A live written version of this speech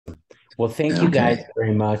Well, thank you guys Okay.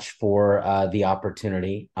 very much for the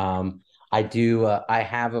opportunity. I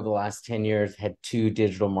have over the last 10 years had two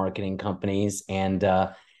digital marketing companies, and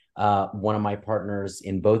one of my partners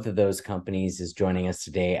in both of those companies is joining us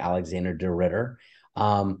today, Alexander DeRitter.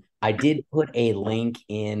 I did put a link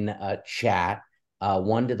in a chat,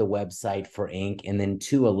 one to the website for Inc., and then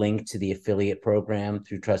two, a link to the affiliate program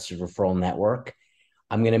through Trusted Referral Network.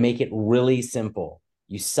 I'm going to make it really simple.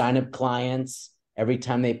 You sign up clients. Every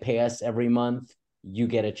time they pay us every month, you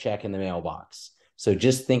get a check in the mailbox. So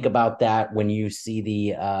just think about that when you see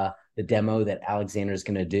the demo that Alexander is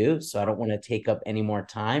going to do. So I don't want to take up any more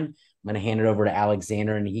time. I'm going to hand it over to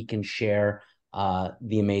Alexander, and he can share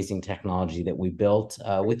the amazing technology that we built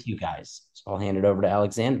with you guys. So I'll hand it over to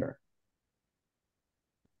Alexander.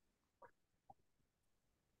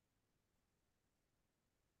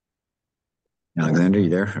 Alexander, you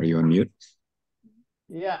there? Are you on mute?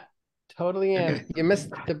 Yeah, totally am. Okay. You missed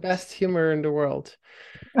the best humor in the world.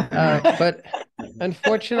 But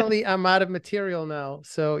unfortunately, I'm out of material now,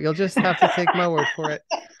 so you'll just have to take my word for it.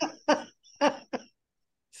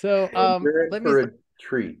 So You're in for a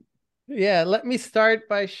treat. yeah, let me start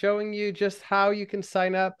by showing you just how you can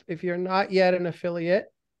sign up. If you're not yet an affiliate,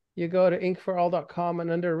 you go to inkforall.com,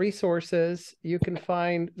 and under resources, you can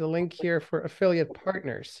find the link here for affiliate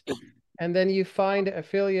partners. And then you find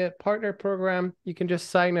affiliate partner program, you can just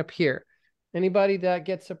sign up here. Anybody that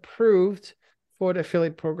gets approved for the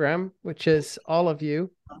affiliate program, which is all of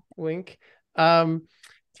you, wink, can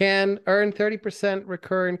earn 30%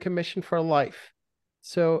 recurring commission for life.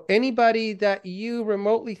 So anybody that you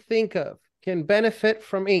remotely think of can benefit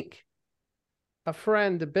from Inc., a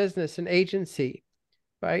friend, a business, an agency,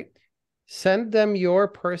 right? Send them your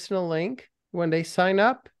personal link. When they sign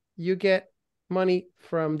up, you get money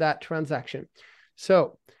from that transaction.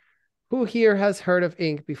 So who here has heard of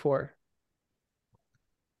Inc. before?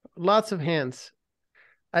 Lots of hands.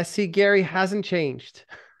 I see Gary hasn't changed.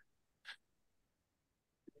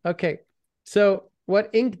 Okay, so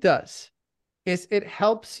what Inc. does is it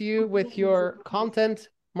helps you with your content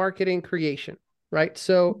marketing creation, right?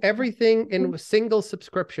 So everything in a single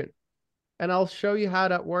subscription. And I'll show you how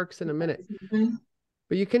that works in a minute.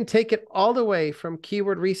 But you can take it all the way from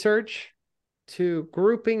keyword research to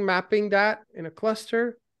grouping, mapping that in a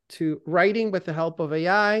cluster, to writing with the help of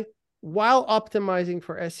AI while optimizing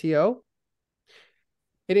for SEO.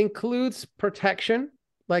 It includes protection,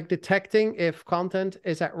 like detecting if content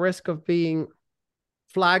is at risk of being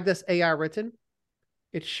flagged as AI written.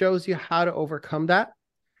 It shows you how to overcome that.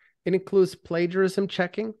 It includes plagiarism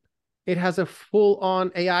checking. It has a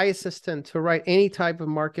full-on AI assistant to write any type of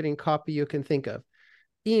marketing copy you can think of.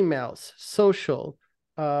 Emails, social,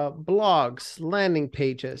 blogs, landing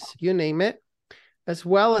pages, you name it, as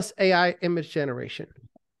well as AI image generation.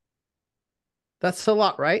 That's a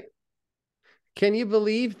lot, right? Can you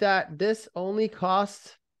believe that this only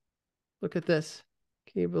costs, look at this.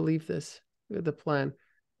 Can you believe this? Look at the plan.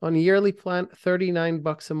 On a yearly plan,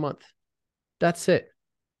 $39 a month. That's it.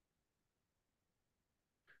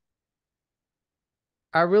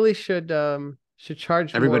 I really should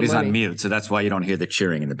charge more Everybody's on money. mute, so that's why you don't hear the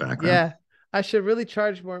cheering in the background. Yeah, I should really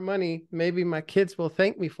charge more money. Maybe my kids will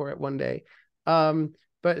thank me for it one day.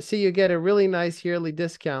 But see, you get a really nice yearly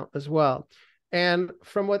discount as well. And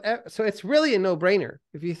from what, so it's really a no-brainer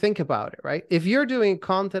if you think about it, right? If you're doing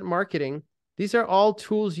content marketing, these are all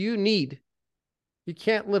tools you need. You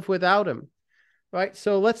can't live without them, right?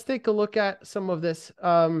 So let's take a look at some of this.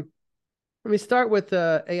 Let me start with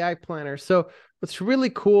the AI planner. So what's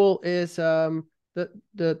really cool is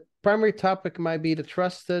the primary topic might be the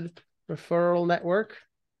trusted referral network.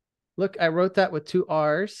 Look, I wrote that with 2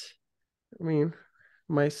 R's. I mean,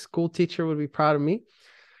 my school teacher would be proud of me.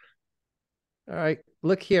 All right,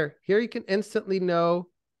 look here. Here you can instantly know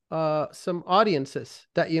some audiences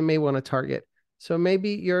that you may want to target. So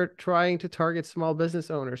maybe you're trying to target small business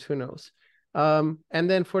owners, who knows? And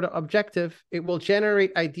then for the objective, it will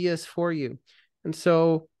generate ideas for you. And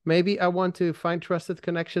so maybe I want to find trusted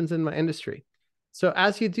connections in my industry. So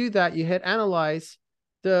as you do that, you hit analyze,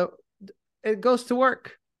 it goes to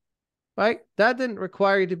work, right? That didn't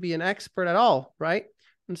require you to be an expert at all, right?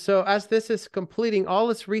 And so as this is completing all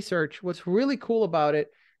its research, what's really cool about it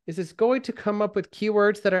is it's going to come up with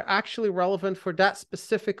keywords that are actually relevant for that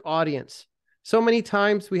specific audience. So many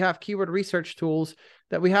times we have keyword research tools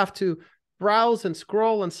that we have to browse and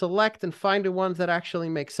scroll and select and find the ones that actually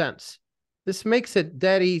make sense. This makes it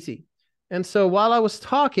dead easy. And so while I was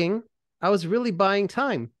talking, I was really buying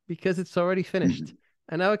time because it's already finished.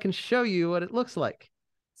 And now I can show you what it looks like.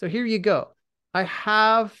 So here you go. I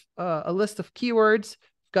have a list of keywords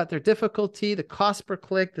got their difficulty, the cost per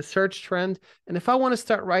click, the search trend. And if I want to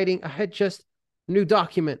start writing, I hit just new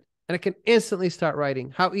document and I can instantly start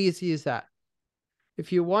writing. How easy is that?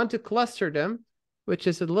 If you want to cluster them, which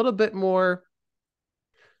is a little bit more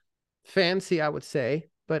fancy, I would say,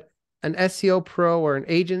 but an SEO pro or an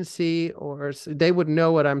agency, or they would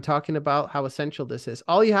know what I'm talking about, how essential this is.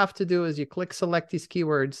 All you have to do is you click select these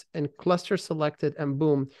keywords and cluster selected, and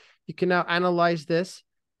boom, you can now analyze this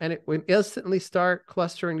and it will instantly start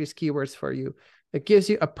clustering these keywords for you. It gives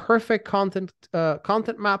you a perfect content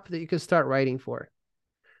map that you can start writing for.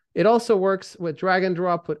 It also works with drag and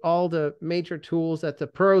drop with all the major tools that the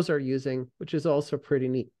pros are using, which is also pretty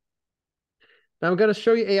neat. Now I'm going to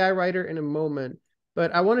show you AI Writer in a moment,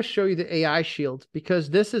 but I want to show you the AI Shield because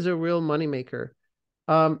this is a real moneymaker.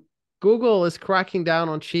 Google is cracking down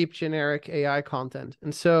on cheap generic AI content.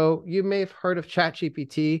 And so you may have heard of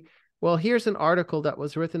ChatGPT. Well, here's an article that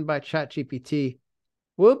was written by ChatGPT.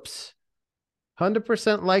 Whoops,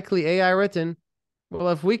 100% likely AI written. Well,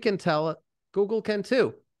 if we can tell it, Google can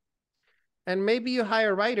too. And maybe you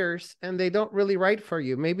hire writers and they don't really write for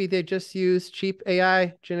you. Maybe they just use cheap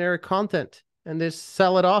AI generic content and just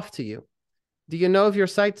sell it off to you. Do you know if your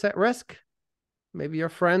site's at risk? Maybe your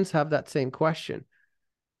friends have that same question.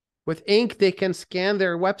 With Ink, they can scan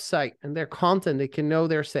their website and their content. They can know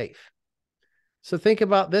they're safe. So think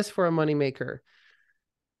about this for a moneymaker.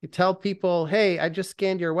 You tell people, hey, I just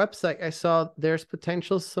scanned your website. I saw there's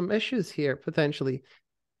some issues here, potentially.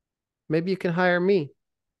 Maybe you can hire me.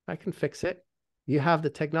 I can fix it. You have the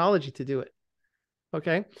technology to do it.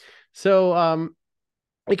 Okay. So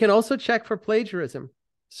you can also check for plagiarism.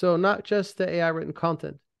 So not just the AI written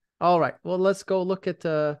content. All right. Well, let's go look at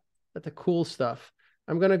the cool stuff.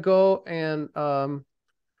 I'm going to go and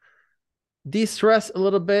de-stress a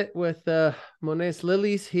little bit with Monet's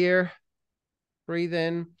lilies here. Breathe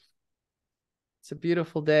in. It's a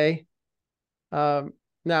beautiful day.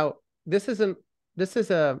 Now, this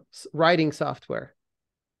is a writing software.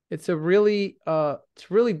 It's really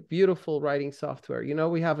beautiful writing software. You know,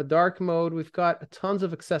 we have a dark mode. We've got tons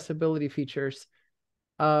of accessibility features.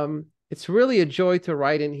 It's really a joy to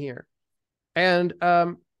write in here. And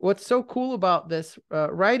what's so cool about this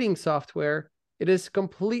writing software, it is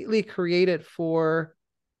completely created for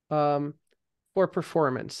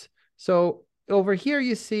performance. So over here,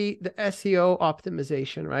 you see the SEO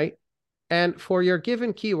optimization, right? And for your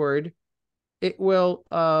given keyword, it will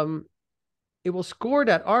score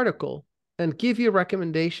that article and give you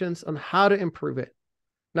recommendations on how to improve it.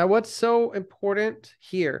 Now, what's so important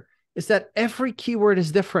here is that every keyword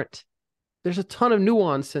is different. There's a ton of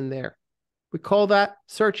nuance in there. We call that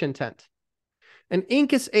search intent. And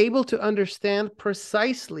Ink is able to understand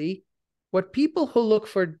precisely what people who look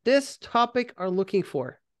for this topic are looking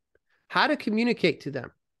for, how to communicate to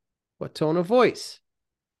them, what tone of voice,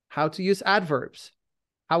 how to use adverbs,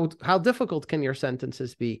 how difficult can your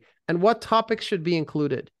sentences be, and what topics should be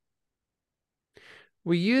included.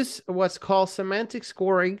 We use what's called semantic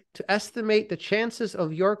scoring to estimate the chances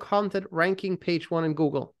of your content ranking page 1 in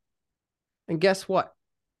Google. And guess what?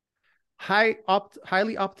 Highly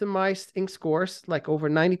optimized Ink scores, like over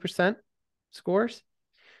 90% scores,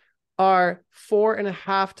 are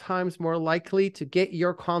 4.5 times more likely to get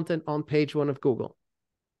your content on page 1 of Google.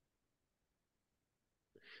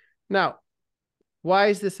 Now, why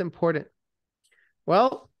is this important?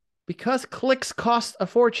 Well, because clicks cost a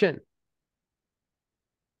fortune.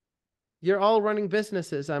 You're all running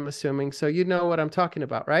businesses, I'm assuming, so you know what I'm talking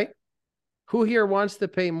about, right? Who here wants to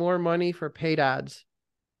pay more money for paid ads?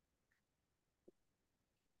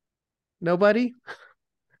 Nobody?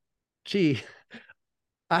 Gee,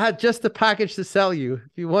 I had just a package to sell you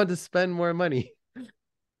if you want to spend more money.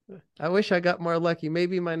 I wish I got more lucky.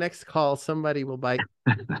 Maybe my next call, somebody will bite.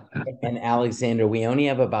 And Alexander, we only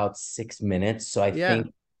have about 6 minutes, so I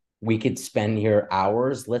think we could spend here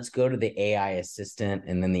hours. Let's go to the AI assistant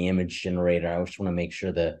and then the image generator. I just want to make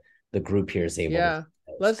sure the group here is able to.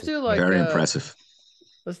 Let's do like very impressive.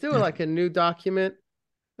 Let's do like a new document.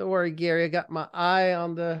 Don't worry, Gary. I got my eye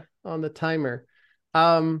on the timer.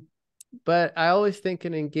 But I always think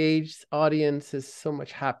an engaged audience is so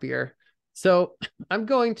much happier. So I'm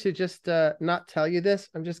going to just not tell you this.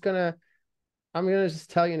 I'm gonna just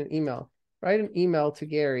tell you in an email. Write an email to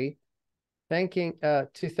Gary, thank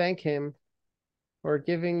him for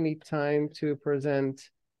giving me time to present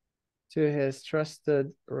to his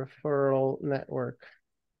trusted referral network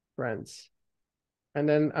friends. And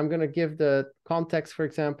then I'm gonna give the context. For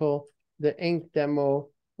example, the Ink demo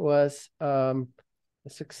was a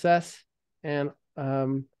success, and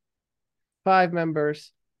 5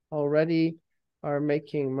 members already are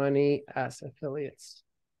making money as affiliates.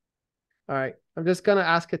 All right. I'm just going to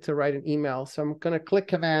ask it to write an email. So I'm going to click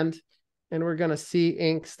command and we're going to see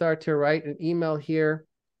ink start to write an email here.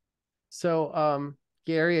 So,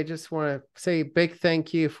 Gary, I just want to say a big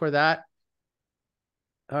thank you for that.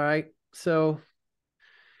 All right. So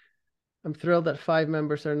I'm thrilled that 5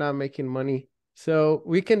 members are now making money. So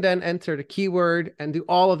we can then enter the keyword and do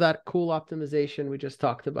all of that cool optimization we just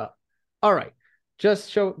talked about. All right.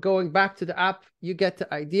 Just going back to the app, you get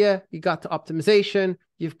the idea, you got the optimization,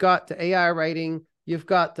 you've got the AI writing, you've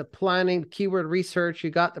got the planning, keyword research,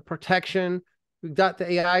 you got the protection, we've got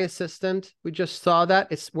the AI assistant. We just saw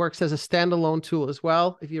that. It works as a standalone tool as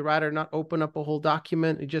well. If you rather not open up a whole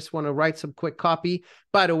document, you just want to write some quick copy.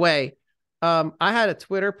 By the way, I had a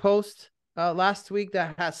Twitter post last week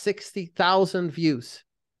that has 60,000 views.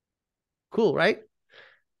 Cool, right?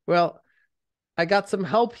 Well, I got some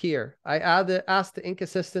help here. I asked the Ink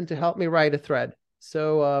Assistant to help me write a thread.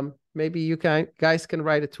 So maybe you guys can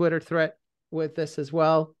write a Twitter thread with this as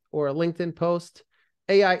well, or a LinkedIn post.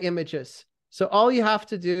 AI images. So all you have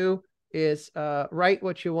to do is write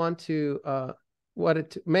what you want to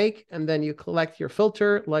make, and then you collect your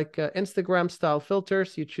filter, like Instagram style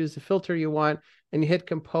filters. You choose the filter you want, and you hit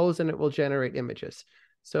compose, and it will generate images.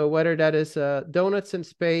 So whether that is donuts in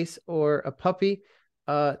space or a puppy,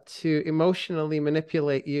 to emotionally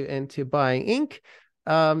manipulate you into buying ink,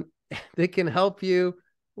 they can help you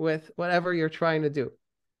with whatever you're trying to do.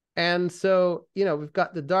 And so, we've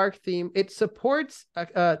got the dark theme. It supports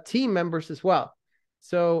team members as well.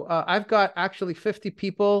 So I've got actually 50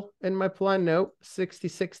 people in my plan. No,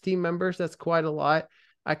 66 team members. That's quite a lot.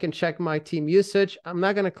 I can check my team usage. I'm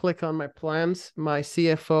not going to click on my plans. My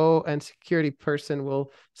CFO and security person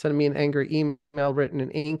will send me an angry email written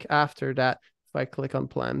in ink after that if I click on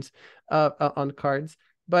plans, on cards.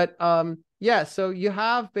 But yeah, so you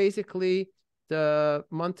have basically the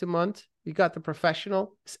month-to-month. You got the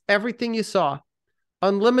professional. It's everything you saw.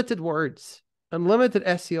 Unlimited words, unlimited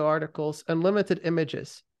SEO articles, unlimited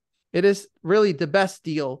images. It is really the best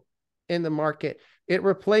deal in the market. It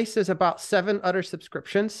replaces about 7 other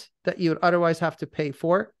subscriptions that you would otherwise have to pay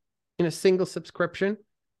for in a single subscription.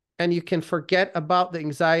 And you can forget about the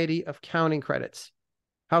anxiety of counting credits.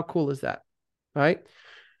 How cool is that? Right?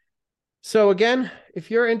 So again, if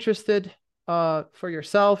you're interested for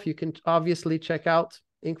yourself, you can obviously check out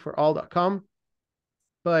inkforall.com.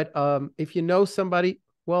 But if you know somebody,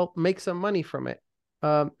 well, make some money from it.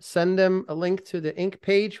 Send them a link to the Ink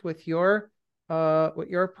page with your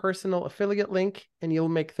personal affiliate link, and you'll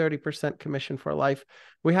make 30% commission for life.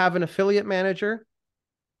 We have an affiliate manager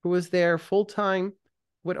who is there full time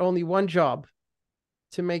with only one job: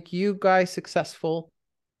 to make you guys successful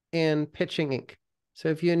in pitching ink. So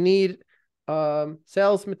if you need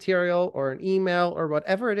sales material or an email or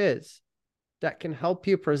whatever it is that can help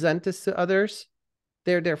you present this to others,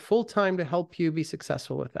 they're there full time to help you be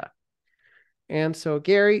successful with that. And so,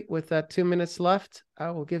 Gary, with that 2 minutes left,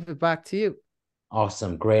 I will give it back to you.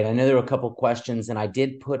 Awesome. Great. I know there were a couple questions, and I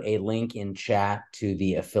did put a link in chat to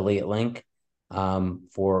the affiliate link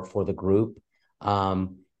for the group.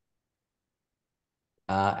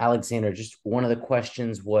 Alexander, just one of the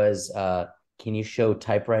questions was, can you show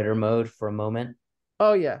typewriter mode for a moment?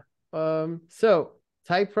 Oh, yeah. So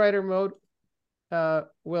typewriter mode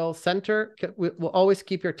will always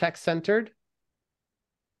keep your text centered.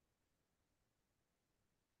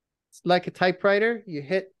 It's like a typewriter. You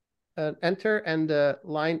hit enter, and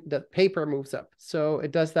the paper moves up. So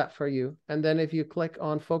it does that for you. And then if you click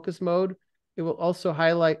on focus mode, it will also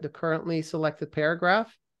highlight the currently selected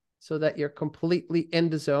paragraph so that you're completely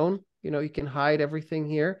in the zone. You can hide everything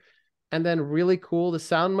here. And then really cool, the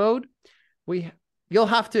sound mode. You'll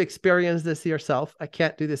have to experience this yourself. I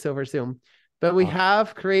can't do this over Zoom. But we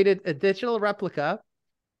have created a digital replica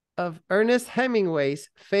of Ernest Hemingway's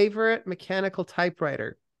favorite mechanical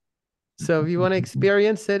typewriter. So if you want to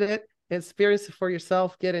experience it for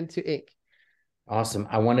yourself, get into ink. Awesome.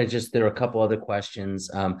 There are a couple other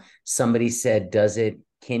questions. Somebody said,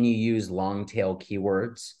 can you use long tail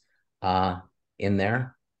keywords in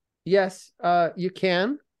there? Yes, you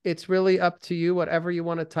can. It's really up to you. Whatever you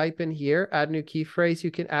want to type in here, add new key phrase, you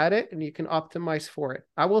can add it and you can optimize for it.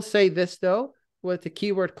 I will say this though, with the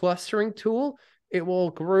keyword clustering tool, it will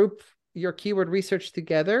group your keyword research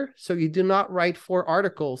together. So you do not write 4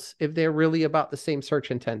 articles if they're really about the same search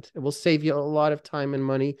intent. It will save you a lot of time and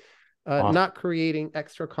money, awesome. Not creating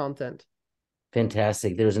extra content.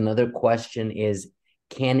 Fantastic. There's another question is,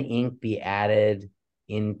 can ink be added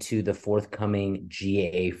into the forthcoming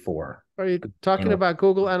GA4? Are you talking about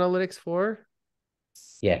Google Analytics 4?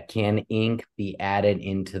 Yeah. Can ink be added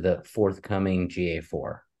into the forthcoming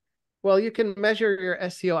GA4? Well, you can measure your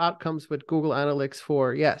SEO outcomes with Google Analytics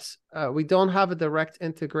 4. Yes, we don't have a direct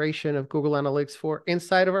integration of Google Analytics 4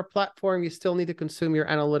 inside of our platform. You still need to consume your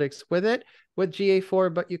analytics with it, with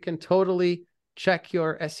GA4, but you can totally check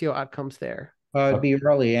your SEO outcomes there. It'd be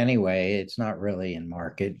early anyway. It's not really in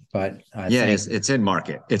market, but yeah, it's in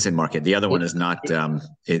market. It's in market. The other one is not.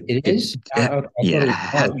 It is. Okay, yeah, it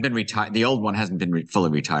hasn't been retired. The old one hasn't been fully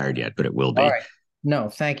retired yet, but it will be. All right. No,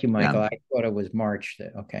 thank you, Michael. I thought it was March.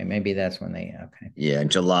 Okay, maybe that's when they. Okay. Yeah,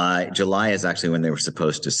 July. July is actually when they were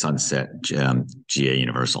supposed to sunset GA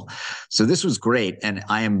Universal. So this was great, and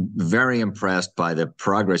I am very impressed by the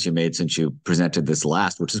progress you made since you presented this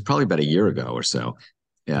last, which is probably about a year ago or so.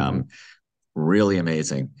 Really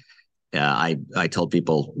amazing. I told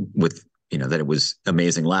people that it was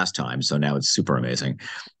amazing last time, so now it's super amazing.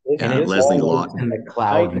 Leslie Law in the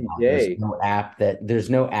cloud. There's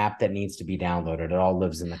no app that needs to be downloaded. It all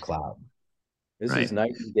lives in the cloud. This is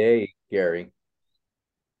night and day, Gary.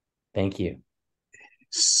 Thank you.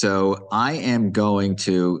 So I am going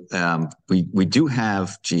to. We do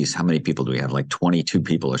have. Geez, how many people do we have? Like 22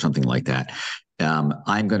 people or something like that.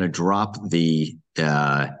 I'm going to drop the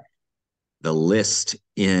list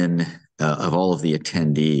in of all of the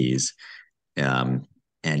attendees.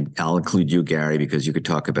 And I'll include you, Gary, because you could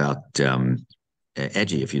talk about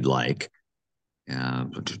Edgy if you'd like.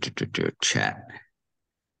 Chat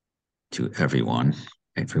to everyone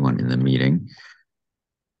in the meeting.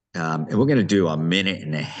 And we're going to do a minute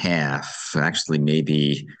and a half. Actually,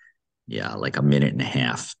 maybe, like a minute and a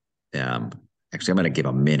half. Actually, I'm going to give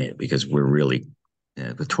a minute because we're really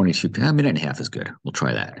with 22. A minute and a half is good. We'll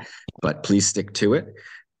try that. But please stick to it.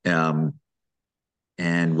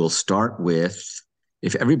 And we'll start with,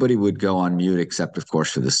 if everybody would go on mute, except, of course,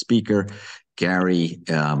 for the speaker. Gary,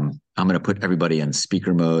 I'm going to put everybody in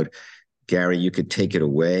speaker mode. Gary, you could take it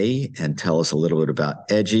away and tell us a little bit about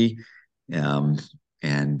Edgy and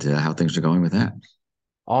how things are going with that.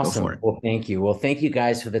 Awesome. Well, thank you. Well, thank you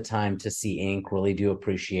guys for the time to see Inc. Really do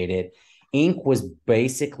appreciate it. Inc. was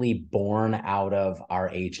basically born out of our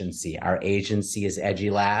agency. Our agency is Edgy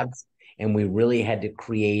Labs, and we really had to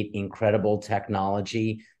create incredible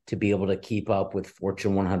technology to be able to keep up with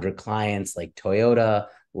Fortune 100 clients like Toyota,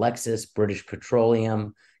 Lexus, British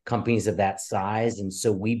Petroleum, companies of that size. And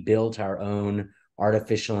so we built our own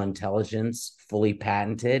artificial intelligence, fully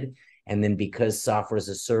patented. And then because software as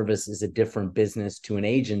a service is a different business to an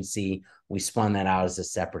agency, we spun that out as a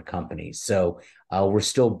separate company. So we're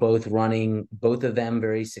still both running both of them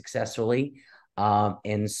very successfully.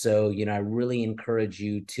 And so, I really encourage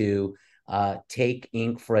you to take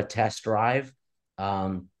Inc. for a test drive.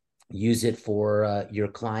 Use it for your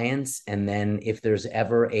clients. And then if there's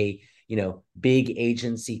ever a, big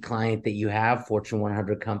agency client that you have, Fortune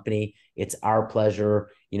 100 company, it's our pleasure.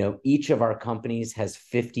 Each of our companies has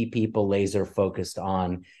 50 people laser focused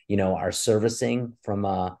on, our servicing from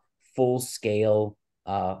a full scale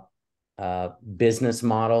business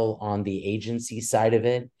model on the agency side of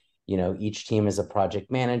it. Each team is a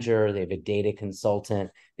project manager. They have a data consultant.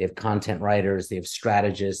 They have content writers. They have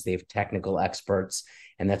strategists. They have technical experts.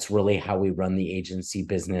 And that's really how we run the agency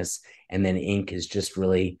business. And then Inc. is just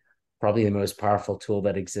really probably the most powerful tool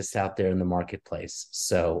that exists out there in the marketplace.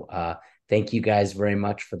 So thank you guys very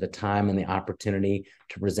much for the time and the opportunity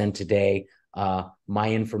to present today. My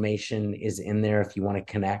information is in there if you want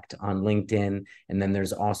to connect on LinkedIn. And then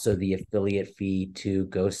there's also the affiliate fee to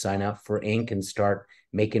go sign up for Inc. and start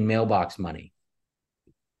making mailbox money.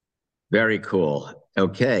 Very cool.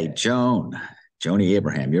 Okay, Joni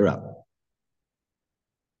Abraham, you're up.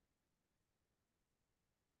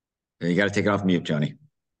 You got to take it off mute, Joni.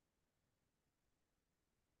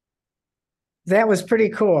 That was pretty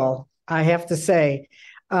cool, I have to say.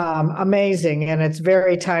 Amazing, and it's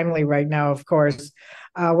very timely right now, of course.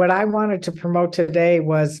 What I wanted to promote today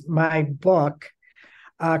was my book,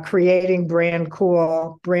 Creating Brand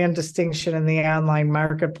Cool, Brand Distinction in the Online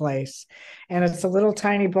Marketplace. And it's a little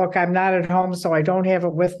tiny book. I'm not at home, so I don't have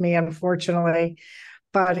it with me, unfortunately.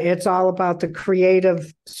 But it's all about the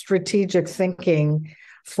creative, strategic thinking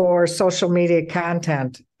for social media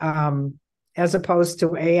content, as opposed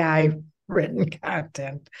to AI written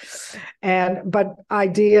content, but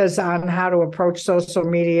ideas on how to approach social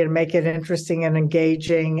media and make it interesting and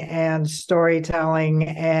engaging and storytelling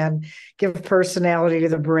and give personality to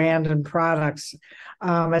the brand and products.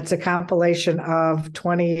 It's a compilation of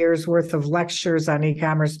 20 years worth of lectures on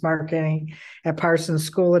e-commerce marketing at Parsons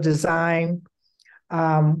School of Design,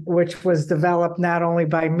 which was developed not only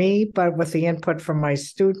by me, but with the input from my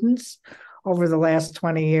students over the last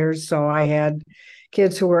 20 years. So I had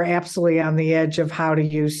kids who were absolutely on the edge of how to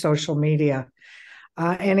use social media.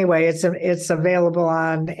 Anyway, it's available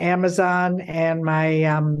on Amazon, and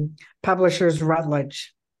my publisher's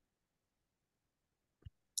Routledge.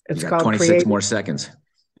 It's called 26 more seconds.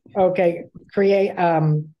 Okay,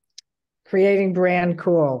 Creating Brand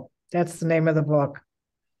Cool. That's the name of the book.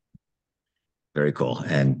 Very cool.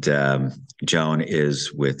 And Joan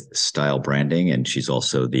is with Style Branding, and she's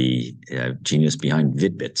also the genius behind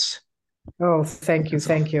VidBits. Oh, thank you.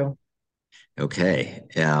 Thank you. Okay.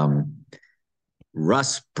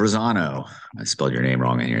 Russ Brazano. I spelled your name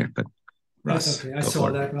wrong in here, but Russ. That's okay. I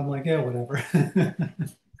saw that, but I'm like, yeah, whatever.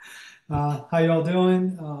 How y'all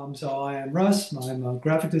doing? So I am Russ. I'm a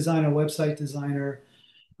graphic designer, website designer.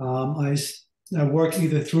 I work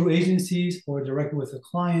either through agencies or directly with a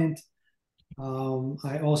client.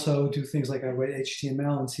 I also do things like I write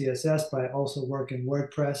HTML and CSS, but I also work in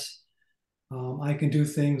WordPress. I can do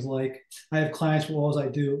things like I have clients where all I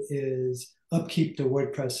do is upkeep the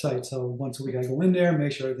WordPress site. So once a week I go in there,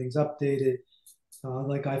 make sure everything's updated.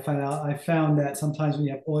 Like I found that sometimes when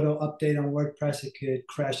you have auto update on WordPress, it could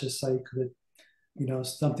crash the site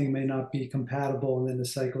because something may not be compatible and then the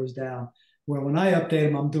site goes down. Where when I update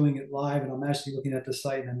them, I'm doing it live and I'm actually looking at the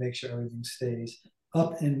site and I make sure everything stays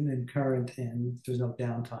up and current and there's no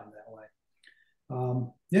downtime that way.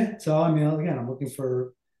 Yeah, so I mean, again, I'm looking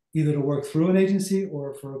for either to work through an agency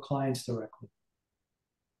or for clients directly.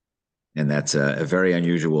 And that's a very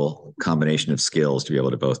unusual combination of skills to be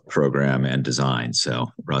able to both program and design. So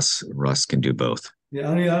Russ can do both.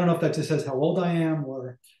 Yeah, I don't know if that just says how old I am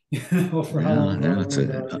or for how long. No, it's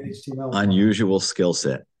an unusual skill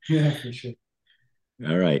set. Yeah, for sure.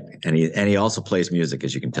 All right, and he also plays music,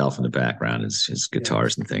 as you can tell from the background, his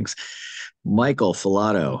guitars and things. Michael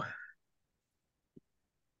Filato.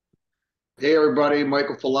 Hey everybody,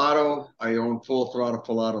 Michael Filato. I own Full Throttle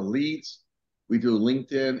Filato Leads. We do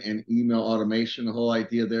LinkedIn and email automation. The whole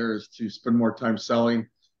idea there is to spend more time selling,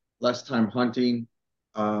 less time hunting.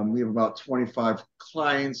 We have about 25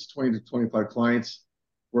 clients, 20 to 25 clients.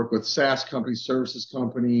 Work with SaaS companies, services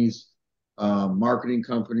companies, marketing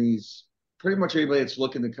companies, pretty much anybody that's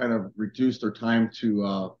looking to kind of reduce their time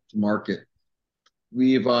to market.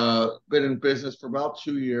 We've been in business for about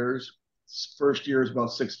 2 years. First year is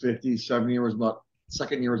about 650. Second year was about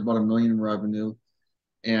 $1 million in revenue.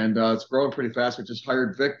 And it's growing pretty fast. We just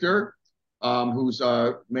hired Victor, who's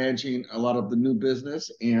managing a lot of the new business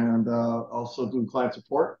and also doing client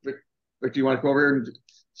support. Victor, you want to go over here and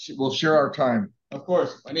we'll share our time? Of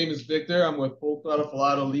course. My name is Victor. I'm with Full Throttle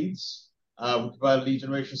Filato Leads. We provide lead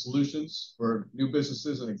generation solutions for new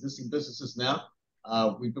businesses and existing businesses now.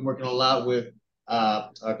 We've been working a lot with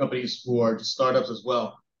companies who are just startups as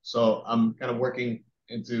well. So I'm kind of working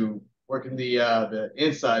the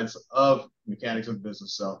insides of mechanics of the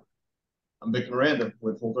business. So I'm Victor Miranda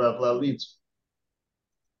with Full Throttle Filato Leads.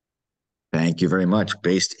 Thank you very much.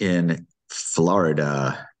 Based in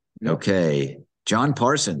Florida. Yep. Okay. John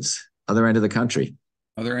Parsons, other end of the country.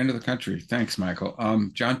 Other end of the country. Thanks, Michael.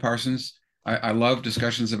 John Parsons. I love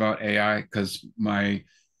discussions about AI because I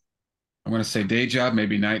want to say day job,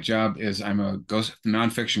 maybe night job, is I'm a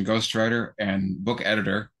nonfiction ghostwriter and book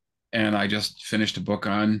editor. And I just finished a book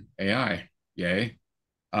on AI. Yay.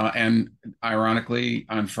 And ironically,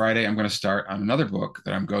 on Friday, I'm going to start on another book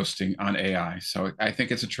that I'm ghosting on AI. So I think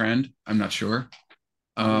it's a trend. I'm not sure.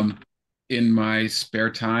 In my spare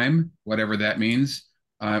time, whatever that means,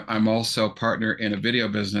 I'm also partner in a video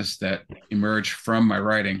business that emerged from my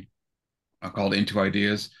writing called Into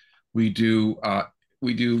Ideas. We do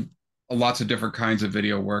lots of different kinds of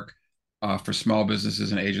video work for small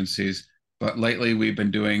businesses and agencies. But lately, we've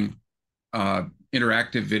been doing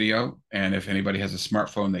interactive video, and if anybody has a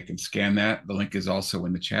smartphone, they can scan that. The link is also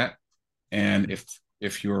in the chat. And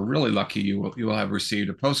if you're really lucky, you will have received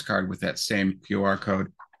a postcard with that same QR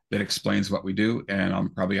code that explains what we do. And I'm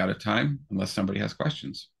probably out of time unless somebody has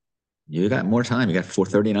questions. You got more time. You got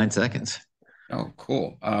 4:39 seconds. Oh,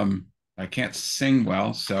 cool. I can't sing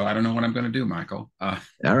well, so I don't know what I'm going to do, Michael. All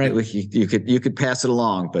right, well, you could pass it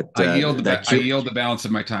along, but I yield the balance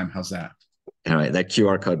of my time. How's that? All right, that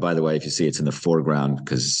QR code, by the way, if you see, it's in the foreground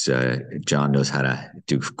because John knows how to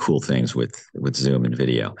do cool things with Zoom and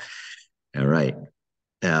video. All right,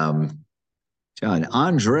 John,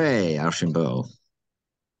 Andre Archambault.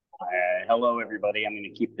 Hello, everybody. I'm going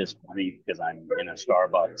to keep this brief because I'm in a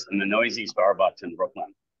Starbucks, in the noisy Starbucks in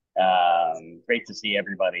Brooklyn. Great to see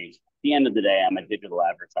everybody. At the end of the day, I'm a digital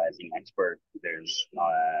advertising expert.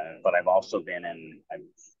 But I've also been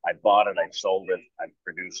I bought it, I've sold it, I've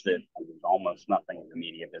produced it. There's almost nothing in the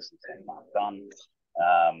media business I've not done.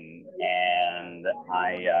 And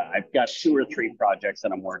I've got 2 or 3 projects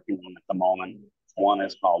that I'm working on at the moment. One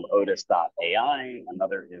is called Otis.ai.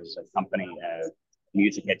 Another is a company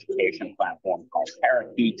music education platform called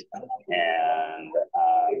Parakeet, and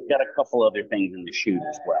we've got a couple other things in the chute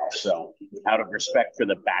as well. So out of respect for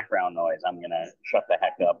the background noise, I'm going to shut the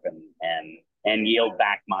heck up and yield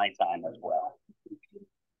back my time as well.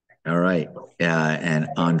 All right. And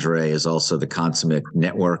Andre is also the consummate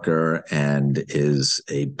networker and is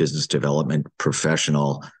a business development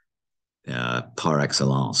professional par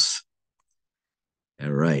excellence.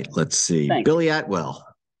 All right. Let's see. Thank Billy Atwell,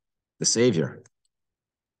 the savior.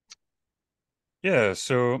 Yeah,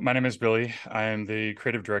 so my name is Billy. I am the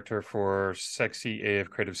creative director for Sexy AF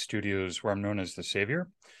Creative Studios, where I'm known as the savior,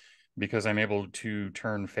 because I'm able to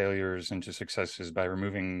turn failures into successes by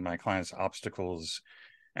removing my clients' obstacles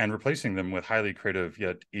and replacing them with highly creative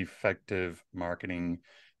yet effective marketing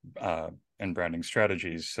and branding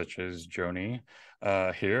strategies, such as Joni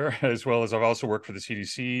here, as well as I've also worked for the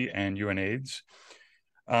CDC and UNAIDS.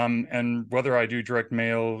 And whether I do direct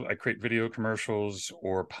mail, I create video commercials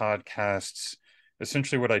or podcasts,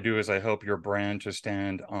 essentially what I do is I help your brand to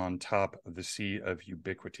stand on top of the sea of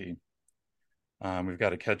ubiquity. We've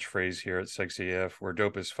got a catchphrase here at Sexy AF, we're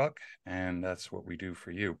dope as fuck, and that's what we do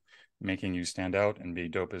for you, making you stand out and be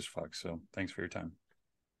dope as fuck. So thanks for your time.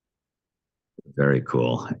 Very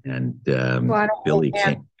cool. And Billy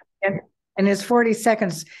came. In his 40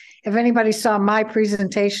 seconds, if anybody saw my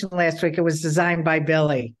presentation last week, it was designed by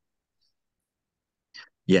Billy.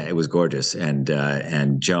 Yeah, it was gorgeous.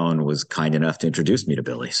 And Joan was kind enough to introduce me to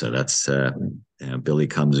Billy. So that's Billy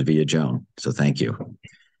comes via Joan. So thank you.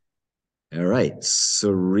 All right.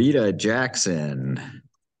 Sarita Jackson.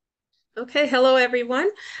 Okay, hello everyone.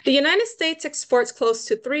 The United States exports close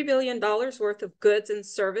to $3 billion worth of goods and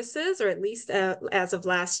services, or at least as of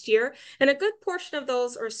last year, and a good portion of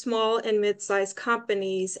those are small and mid-sized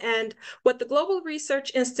companies. And what the Global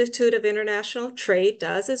Research Institute of International Trade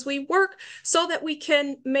does is we work so that we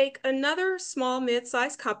can make another small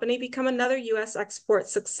mid-sized company become another U.S. export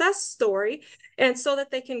success story, and so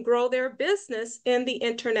that they can grow their business in the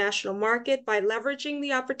international market by leveraging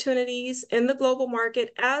the opportunities in the global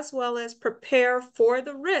market, as well as prepare for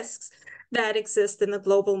the risks that exist in the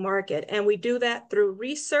global market. And we do that through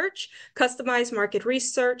research, customized market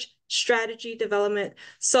research, strategy development,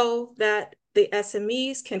 so that the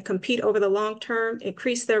SMEs can compete over the long term,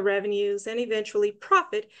 increase their revenues, and eventually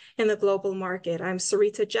profit in the global market. I'm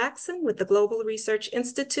Sarita Jackson with the Global Research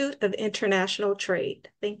Institute of International Trade.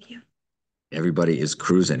 Thank you. Everybody is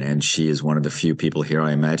cruising, and she is one of the few people here,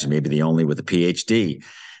 I imagine, maybe the only with a PhD.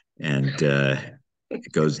 And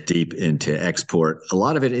it goes deep into export. A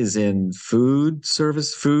lot of it is in food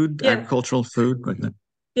service, agricultural food.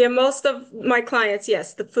 Yeah, most of my clients,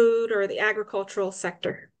 yes, the food or the agricultural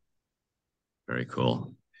sector. Very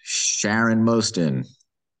cool. Sharon Moston.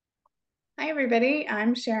 Hi, everybody.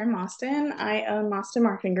 I'm Sharon Moston. I own Moston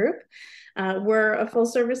Marketing Group. We're a full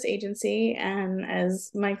service agency, and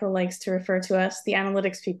as Michael likes to refer to us, the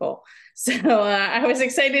analytics people. So I was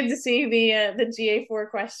excited to see the GA4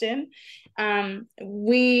 question.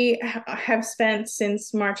 We have spent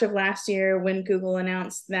since March of last year, when Google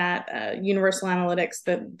announced that Universal Analytics,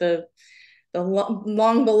 the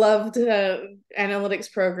long beloved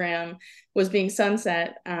analytics program, was being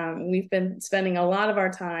sunset. We've been spending a lot of our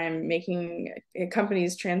time making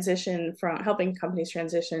companies transition from helping companies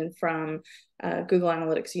transition from Google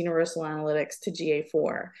Analytics, Universal Analytics to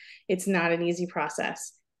GA4. It's not an easy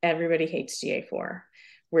process. Everybody hates GA4.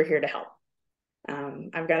 We're here to help.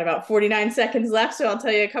 I've got about 49 seconds left, so I'll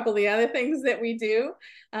tell you a couple of the other things that we do.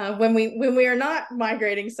 When we are not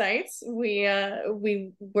migrating sites, we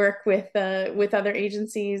work with other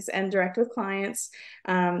agencies and direct with clients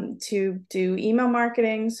to do email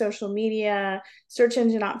marketing, social media, search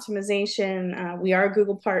engine optimization. We are a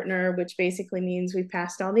Google partner, which basically means we've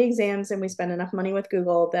passed all the exams and we spend enough money with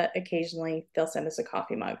Google that occasionally they'll send us a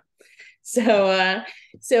coffee mug. So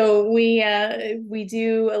we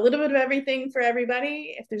do a little bit of everything for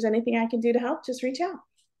everybody. If there's anything I can do to help, just reach out.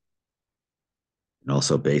 And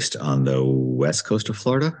also based on the west coast of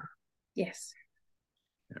Florida? Yes.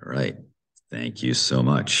 All right. Thank you so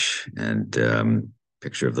much. And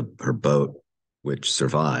picture of her boat, which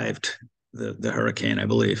survived the hurricane, I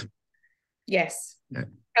believe. Yes.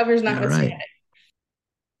 Covers notwithstanding. Right.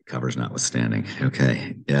 Covers notwithstanding.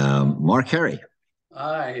 Okay. Mark Harry.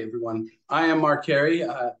 Hi, everyone. I am Mark Carey.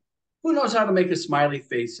 Who knows how to make a smiley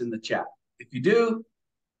face in the chat? If you do,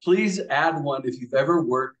 please add one if you've ever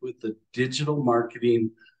worked with a digital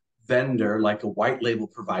marketing vendor, like a white label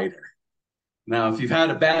provider. Now, if you've had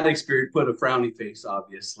a bad experience, put a frowny face,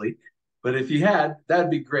 obviously. But if you had, that'd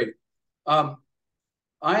be great. I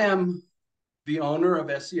am the owner of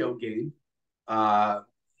SEO Game,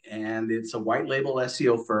 and it's a white label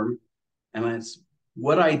SEO firm. And it's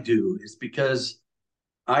what I do is because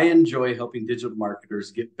I enjoy helping digital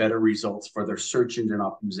marketers get better results for their search engine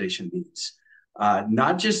optimization needs.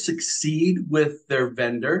 Not just succeed with their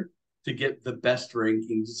vendor to get the best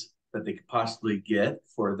rankings that they could possibly get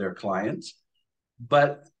for their clients,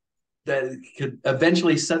 but that could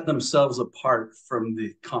eventually set themselves apart from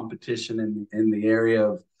the competition in the area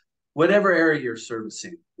of whatever area you're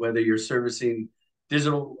servicing, whether you're servicing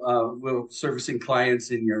servicing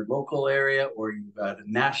clients in your local area, or you've got a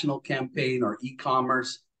national campaign or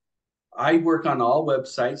e-commerce. I work on all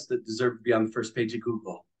websites that deserve to be on the first page of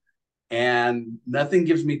Google. And nothing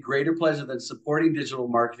gives me greater pleasure than supporting digital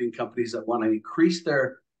marketing companies that want to increase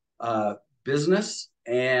their business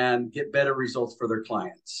and get better results for their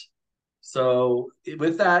clients. So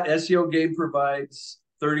with that, SEO Game provides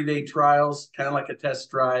 30-day trials, kind of like a test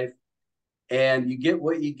drive. And you get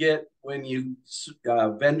what you get when you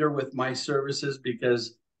vendor with my services,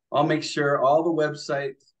 because I'll make sure all the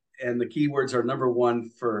websites and the keywords are number one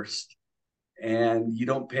first. And you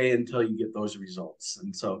don't pay until you get those results.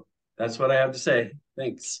 And so that's what I have to say.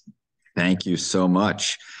 Thanks. Thank you so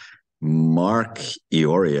much. Mark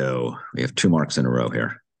Iorio. We have 2 marks in a row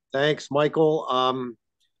here. Thanks, Michael.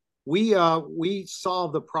 We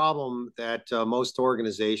solve the problem that most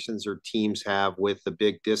organizations or teams have with the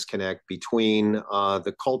big disconnect between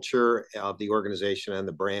the culture of the organization and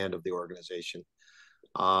the brand of the organization.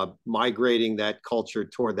 Migrating that culture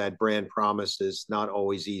toward that brand promise is not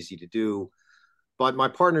always easy to do. But my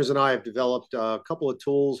partners and I have developed a couple of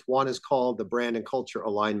tools. One is called the Brand and Culture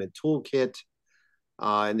Alignment Toolkit,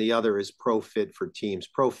 and the other is ProFit for Teams.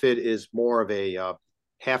 ProFit is more of a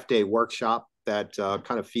half-day workshop that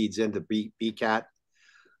kind of feeds into BCAT.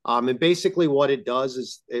 And basically what it does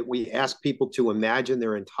is we ask people to imagine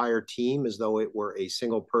their entire team as though it were a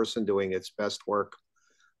single person doing its best work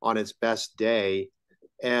on its best day.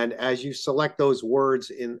 And as you select those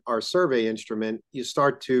words in our survey instrument, you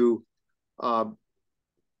start to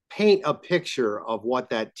paint a picture of what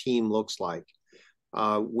that team looks like.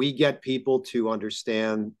 We get people to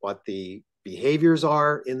understand what the behaviors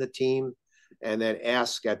are in the team, and then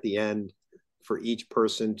ask at the end for each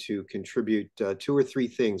person to contribute 2 or 3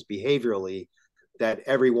 things behaviorally that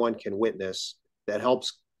everyone can witness that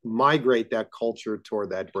helps migrate that culture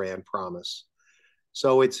toward that brand promise.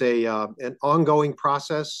 So it's an ongoing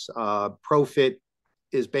process. ProFit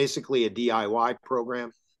is basically a DIY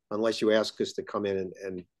program, unless you ask us to come in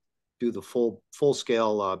and do the full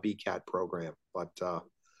scale BCAT program. But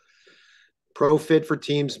ProFit for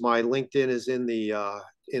Teams, my LinkedIn is in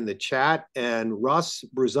the chat, and Russ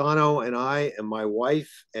Bruzano and I and my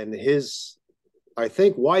wife and his, I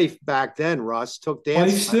think, wife back then, Russ, took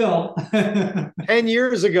dance. Wife still. 10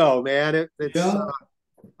 years ago, man. It's yeah.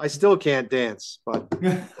 I still can't dance, but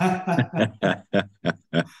yeah, I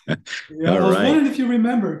was wondering if you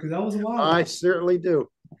remember, because that was a while ago. I certainly do.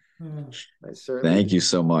 Thank you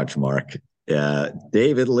so much, Mark.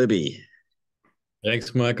 David Libby.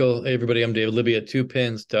 Thanks, Michael. Hey, everybody. I'm David Libby at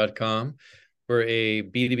 2pins.com. We're a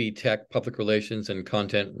B2B tech public relations and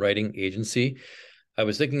content writing agency. I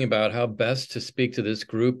was thinking about how best to speak to this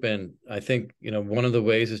group, and I think one of the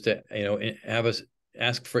ways is to have us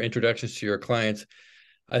ask for introductions to your clients.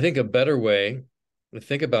 I think a better way to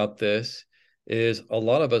think about this is a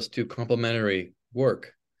lot of us do complementary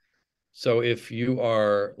work. So if you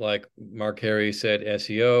are, like Mark Harry said,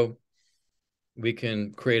 SEO, we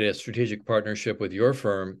can create a strategic partnership with your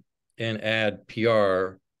firm and add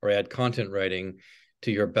PR or add content writing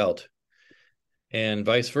to your belt, and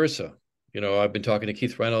vice versa. I've been talking to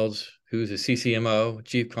Keith Reynolds, who's a CCMO,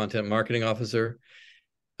 Chief Content Marketing Officer,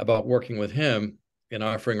 about working with him and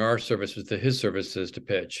offering our services to his services to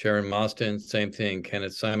pitch. Sharon Mostyn, same thing.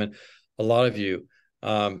 Kenneth Simon, a lot of you.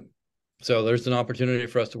 So there's an opportunity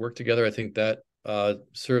for us to work together. I think that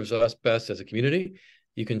serves us best as a community.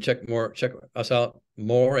 You can check us out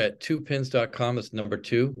more at 2pins.com. That's number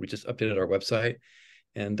 2. We just updated our website.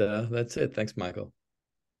 And that's it. Thanks, Michael.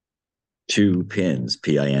 2 pins,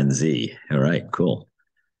 PINZ. All right, cool.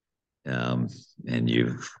 And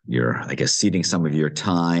you're, I guess, ceding some of your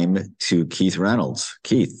time to Keith Reynolds.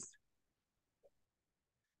 Keith.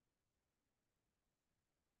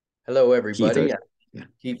 Hello, everybody.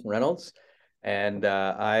 Keith Reynolds, and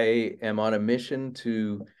I am on a mission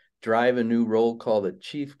to drive a new role called a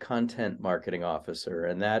Chief Content Marketing Officer,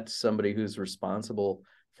 and that's somebody who's responsible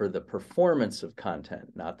for the performance of content,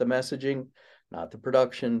 not the messaging, not the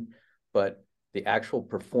production, but the actual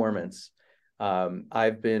performance.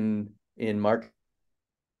 I've been in marketing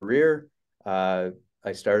career. I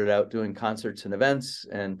started out doing concerts and events,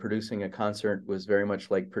 and producing a concert was very much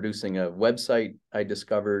like producing a website, I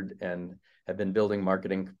discovered, and have been building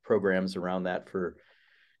marketing programs around that for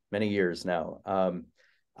many years now.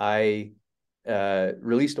 I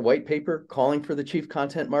released a white paper calling for the Chief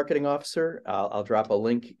Content Marketing Officer. I'll drop a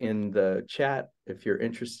link in the chat if you're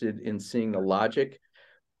interested in seeing the logic.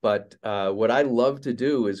 But what I love to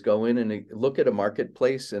do is go in and look at a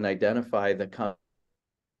marketplace and identify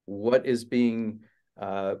what is being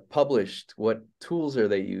published, what tools are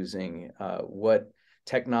they using, what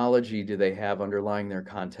technology do they have underlying their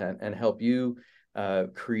content, and help you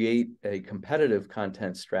create a competitive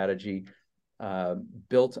content strategy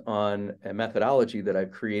built on a methodology that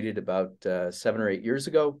I've created about 7 or 8 years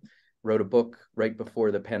ago. Wrote a book right before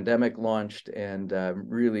the pandemic launched, and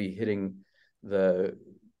really hitting the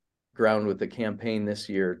ground with the campaign this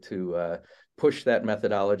year to push that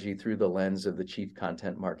methodology through the lens of the Chief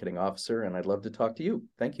Content Marketing Officer. And I'd love to talk to you.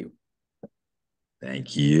 Thank you.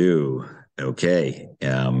 Thank you. Okay.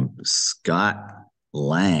 Scott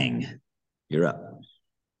Lang, you're up.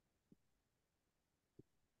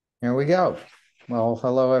 Here we go. Well,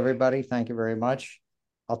 hello, everybody. Thank you very much.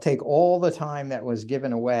 I'll take all the time that was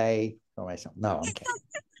given away for myself. No, I'm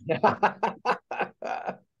kidding.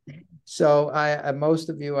 So most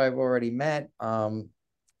of you I've already met.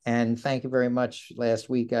 And thank you very much. Last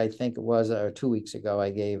week, I think it was, or 2 weeks ago, I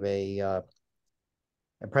gave a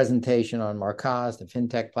presentation on Markaz, the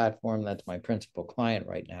fintech platform. That's my principal client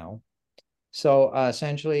right now. So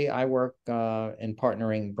essentially, I work in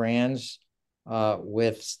partnering brands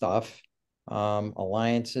with stuff,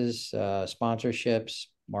 alliances, sponsorships,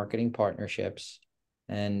 marketing partnerships,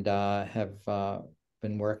 and have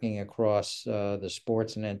been working across the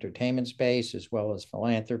sports and entertainment space, as well as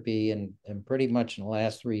philanthropy, and pretty much in the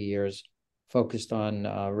last 3 years focused on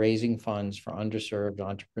raising funds for underserved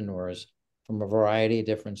entrepreneurs from a variety of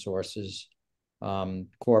different sources,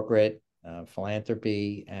 corporate,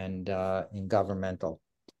 philanthropy, and in governmental.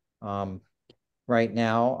 Right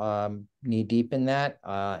now, knee deep in that,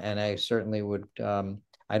 and I certainly would,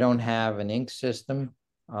 I don't have an ink system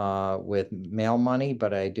with mail money,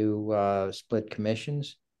 but I do split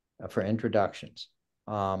commissions for introductions,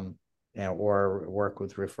 or work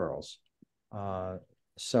with referrals.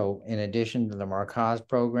 So in addition to the Markaz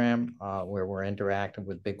program, where we're interacting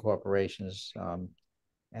with big corporations,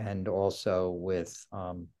 and also with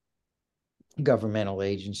governmental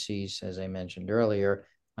agencies, as I mentioned earlier,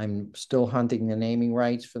 I'm still hunting the naming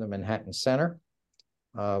rights for the Manhattan Center,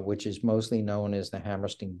 which is mostly known as the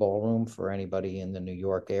Hammerstein Ballroom for anybody in the New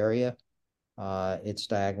York area. It's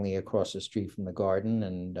diagonally across the street from the Garden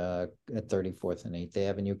and at 34th and 8th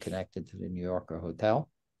Avenue, connected to the New Yorker Hotel.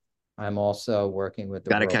 I'm also working with the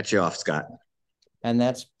Got to cut you off, Scott. And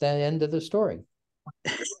that's the end of the story.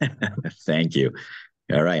 Thank you.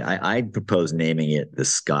 All right. I propose naming it the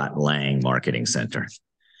Scott Lang Marketing Center.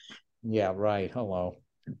 Yeah, right. Hello.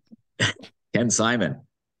 Ken Simon.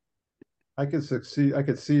 I could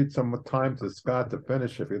cede some time to Scott to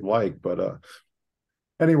finish if you'd like, but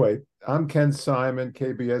anyway, I'm Ken Simon,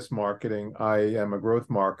 KBS Marketing. I am a growth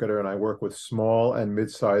marketer, and I work with small and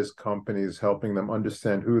mid-sized companies, helping them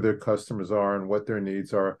understand who their customers are and what their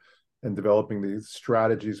needs are, and developing these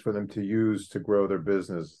strategies for them to use to grow their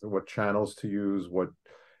business, what channels to use,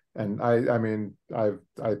 and I mean, I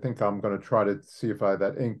think I'm going to try to see if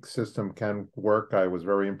that ink system can work. I was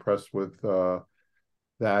very impressed with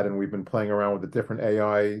that, and we've been playing around with the different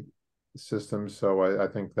AI systems. So I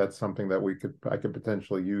think that's something that I could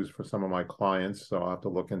potentially use for some of my clients. So I'll have to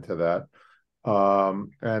look into that.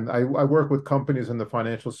 And I work with companies in the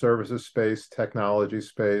financial services space, technology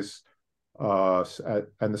space,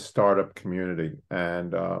 and the startup community,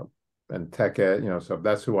 and tech ed. So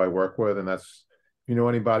that's who I work with, and that's,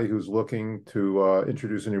 anybody who's looking to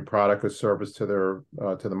introduce a new product or service to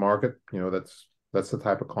the market, that's the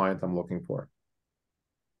type of client I'm looking for.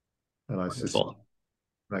 And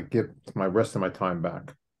I give my rest of my time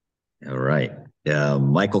back. All right.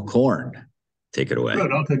 Michael Korn, take it away.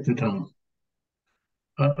 Good, I'll take the time.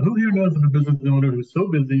 Who here knows of a business owner who's so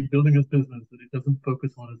busy building his business that he doesn't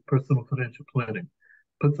focus on his personal financial planning?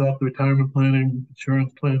 Puts off the retirement planning,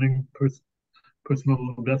 insurance planning,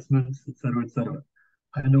 personal investments, et cetera, et cetera.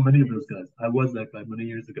 I know many of those guys. I was that guy many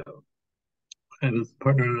years ago. I was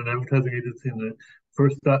partner in an advertising agency in the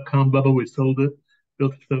first .com bubble. We sold it,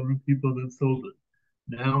 built it for several people, then sold it.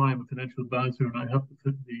 Now I'm a financial advisor, and I help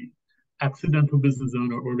the accidental business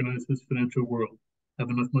owner organize his financial world, have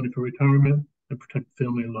enough money for retirement, and protect the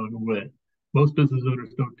family along the way. Most business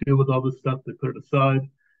owners don't deal with all this stuff. They put it aside.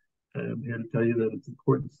 I'm here to tell you that it's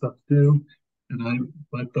important stuff to do. And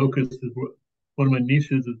my focus is, one of my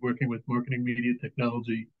niches is working with marketing, media,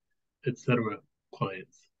 technology, et cetera,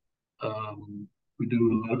 clients. We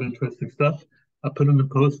do a lot of interesting stuff. I put in the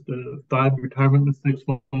post 5 retirement mistakes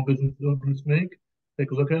small business owners make.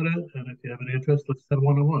 Take a look at it, and if you have any interest, let's have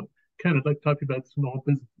one-on-one. Ken, I'd like to talk to you about small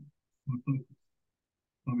business.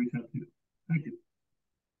 I'll reach out to you. Thank you.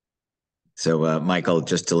 So, Michael,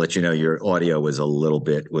 just to let you know, your audio was a little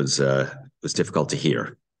bit was difficult to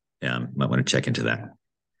hear. Might want to check into that.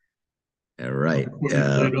 All right.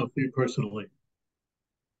 I don't see you personally.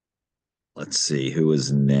 Let's see who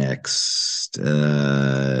was next.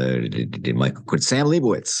 Did Michael quit? Sam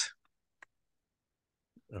Leibowitz.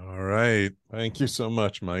 All right. Thank you so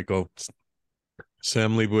much, Michael.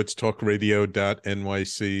 Sam Leibowitz,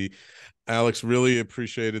 talkradio.nyc. Alex, really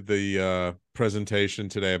appreciated the presentation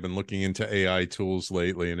today. I've been looking into AI tools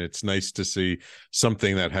lately, and it's nice to see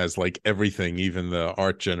something that has like everything, even the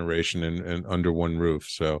art generation, and under one roof.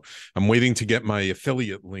 So I'm waiting to get my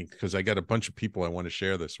affiliate link because I got a bunch of people I want to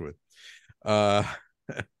share this with.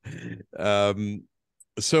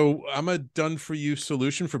 So I'm a done-for-you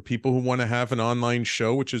solution for people who want to have an online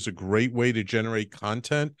show, which is a great way to generate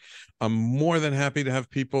content. I'm more than happy to have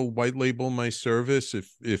people white label my service.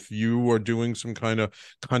 If you are doing some kind of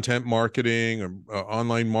content marketing or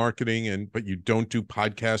online marketing, but you don't do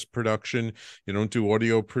podcast production, you don't do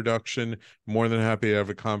audio production, more than happy to have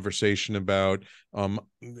a conversation about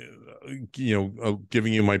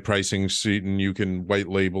giving you my pricing sheet, and you can white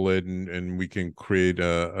label it, and we can create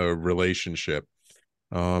a relationship.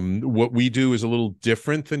 What we do is a little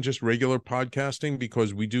different than just regular podcasting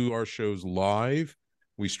because we do our shows live.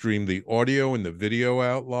 We stream the audio and the video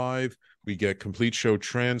out live. We get complete show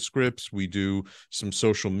transcripts. We do some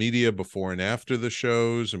social media before and after the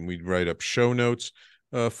shows, and we write up show notes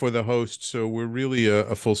for the host. So we're really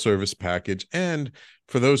a full service package. And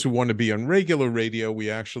for those who want to be on regular radio,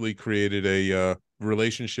 we actually created a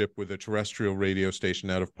relationship with a terrestrial radio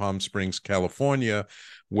station out of Palm Springs, California,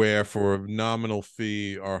 where for a nominal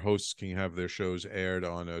fee, our hosts can have their shows aired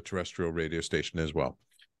on a terrestrial radio station as well.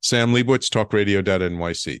 Sam Leibowitz,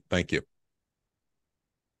 talkradio.nyc. Thank you.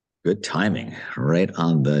 Good timing, right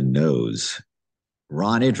on the nose.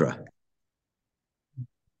 Ron Idra.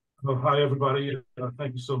 Oh, hi, everybody.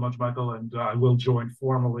 Thank you so much, Michael. And I will join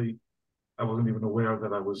formally. I wasn't even aware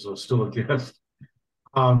that I was still a guest.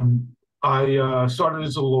 I started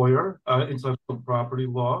as a lawyer, intellectual property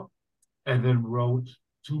law, and then wrote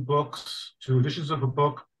 2 books, 2 editions of a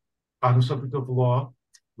book on the subject of law.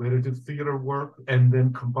 Later did theater work, and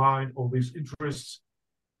then combined all these interests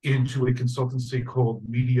into a consultancy called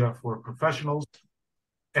Media for Professionals.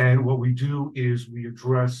 And what we do is we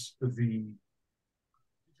address the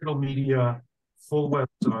digital media, full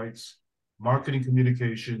websites, marketing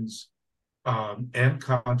communications, and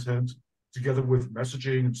content, together with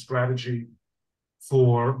messaging and strategy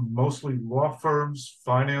for mostly law firms,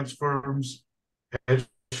 finance firms, hedge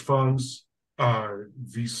funds,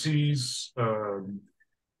 VCs,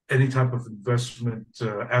 any type of investment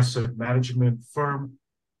asset management firm.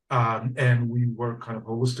 And we work kind of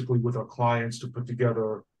holistically with our clients to put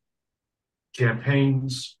together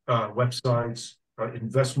campaigns, websites,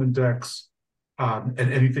 investment decks, and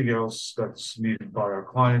anything else that's needed by our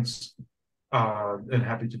clients. And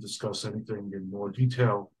happy to discuss anything in more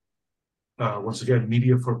detail. Once again,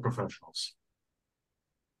 Media for Professionals.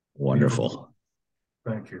 Wonderful.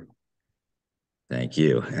 Thank you. Thank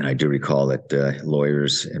you. And I do recall that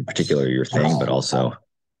lawyers in particular are your thing, but also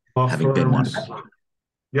law having been one.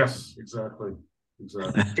 Yes, exactly.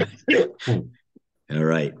 Exactly. All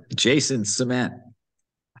right. Jason Cement.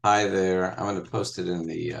 Hi there. I'm going to post it in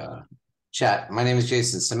the chat. My name is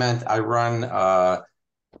Jason Cement. I run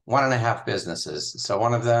 1.5 businesses. So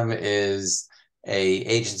one of them is a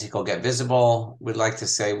agency called Get Visible. We'd like to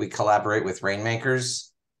say we collaborate with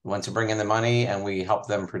rainmakers who want to bring in the money, and we help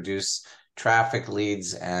them produce traffic,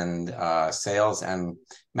 leads, and sales, and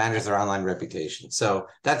manage their online reputation. So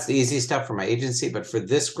that's the easy stuff for my agency. But for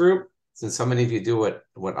this group, since so many of you do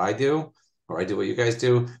what I do, or I do what you guys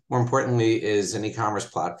do, more importantly is an e-commerce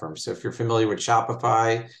platform. So if you're familiar with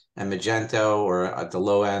Shopify and Magento, or at the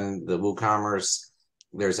low end, the WooCommerce,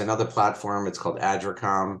 there's another platform. It's called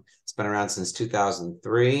Adricom. It's been around since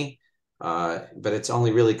 2003, but it's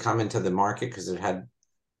only really come into the market because it had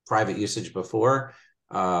private usage before,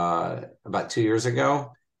 about 2 years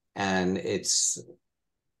ago. And it's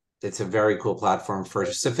a very cool platform for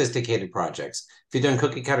sophisticated projects. If you're doing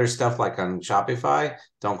cookie cutter stuff like on Shopify,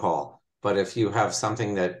 don't call. But if you have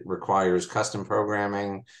something that requires custom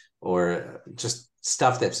programming or just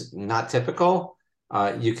stuff that's not typical,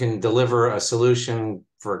 you can deliver a solution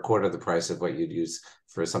for a quarter of the price of what you'd use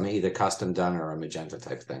for something either custom done or a Magento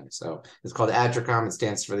type thing. So it's called Adricom. It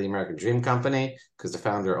stands for the American Dream Company because the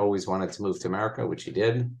founder always wanted to move to America, which he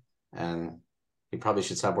did. And he probably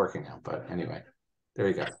should stop working now. But anyway, There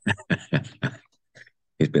you go.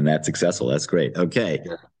 He's been that successful. That's great. Okay.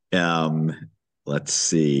 Yeah. Let's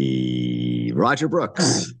see. Roger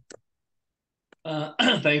Brooks.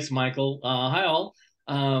 Thanks, Michael. Hi, all.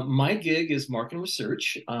 My gig is market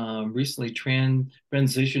research. Recently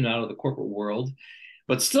transitioned out of the corporate world,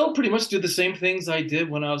 but still pretty much do the same things I did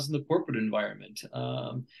when I was in the corporate environment,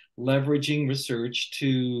 leveraging research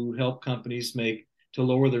to help companies to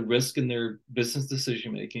lower the risk in their business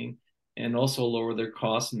decision making and also lower their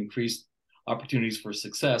costs and increase opportunities for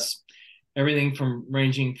success. Everything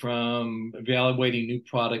ranging from evaluating new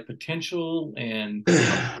product potential and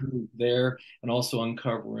there, and also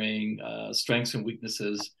uncovering strengths and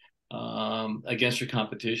weaknesses against your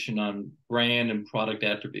competition on brand and product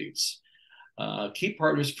attributes. Key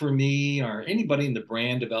partners for me are anybody in the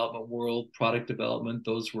brand development world, product development.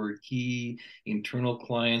 Those were key internal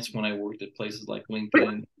clients when I worked at places like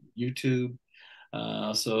LinkedIn, YouTube.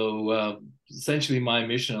 Essentially my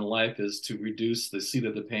mission in life is to reduce the seat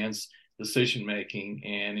of the pants decision making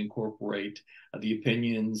and incorporate the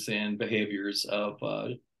opinions and behaviors of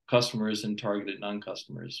customers and targeted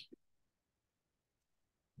non-customers.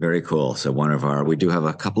 Very cool. So we do have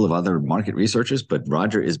a couple of other market researchers, but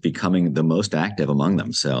Roger is becoming the most active among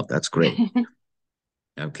them. So that's great.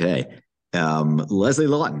 Okay. Leslie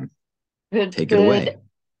Lawton, take it away.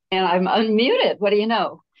 And I'm unmuted. What do you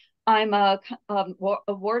know? I'm a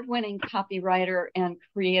award-winning copywriter and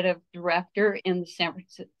creative director in the San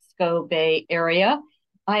Francisco Bay Area.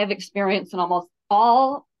 I have experience in almost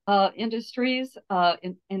all industries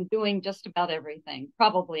in doing just about everything,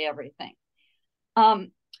 probably everything.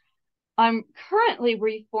 I'm currently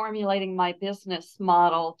reformulating my business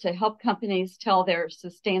model to help companies tell their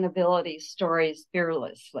sustainability stories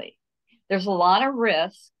fearlessly. There's a lot of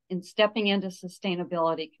risk in stepping into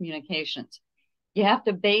sustainability communications. You have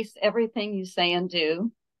to base everything you say and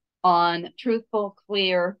do on truthful,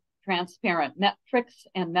 clear, transparent metrics,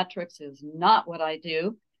 and metrics is not what I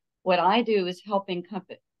do. What I do is help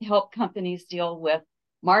companies deal with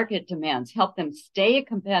market demands, help them stay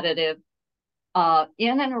competitive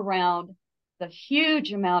in and around the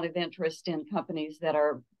huge amount of interest in companies that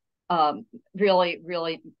are really,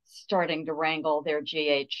 really starting to wrangle their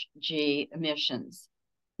GHG emissions.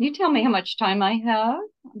 Can you tell me how much time I have?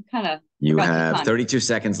 I'm kind of. You have 32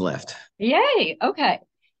 seconds left. Yay. Okay.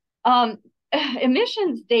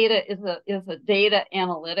 Emissions data is a data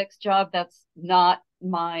analytics job. That's not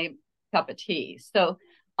my cup of tea. So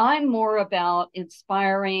I'm more about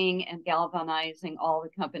inspiring and galvanizing all the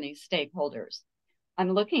company stakeholders.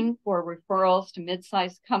 I'm looking for referrals to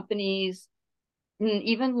mid-sized companies,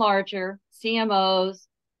 even larger, CMOs,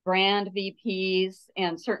 brand VPs,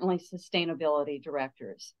 and certainly sustainability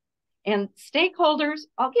directors. And stakeholders,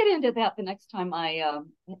 I'll get into that the next time I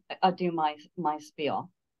do my spiel.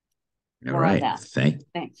 All right.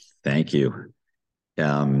 Thanks. Thank you.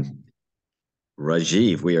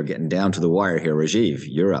 Rajiv, we are getting down to the wire here. Rajiv,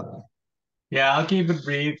 you're up. Yeah, I'll keep it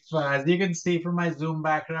brief. As you can see from my Zoom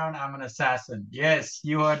background, I'm an assassin. Yes,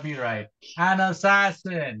 you heard me right. An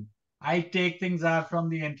assassin. I take things out from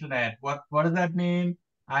the internet. What does that mean?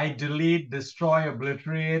 I delete, destroy,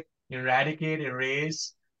 obliterate, eradicate,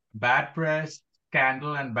 erase bad press,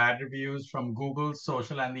 scandal, and bad reviews from Google,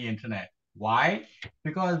 social, and the internet. Why?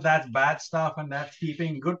 Because that's bad stuff, and that's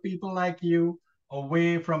keeping good people like you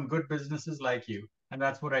away from good businesses like you. And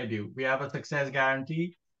that's what I do. We have a success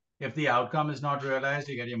guarantee. If the outcome is not realized,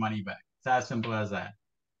 you get your money back. It's as simple as that.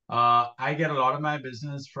 I get a lot of my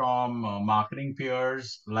business from marketing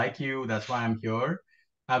peers like you. That's why I'm here.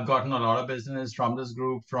 I've gotten a lot of business from this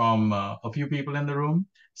group from a few people in the room,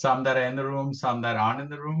 some that are in the room, some that aren't in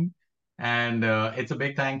the room. And it's a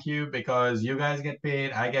big thank you because you guys get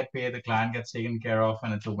paid, I get paid, the client gets taken care of,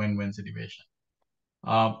 and it's a win-win situation.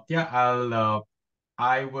 I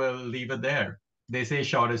will leave it there. They say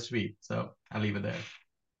short is sweet, so I'll leave it there.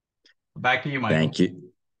 Back to you, Michael. Thank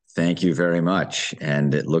you. Thank you very much.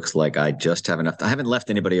 And it looks like I just have enough. I haven't left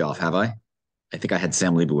anybody off, have I? I think I had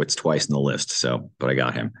Sam Leibowitz twice in the list, but I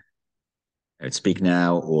got him. I'd speak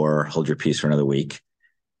now or hold your peace for another week.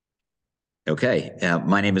 Okay.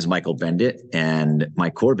 My name is Michael Bendit, and my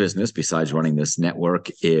core business, besides running this network,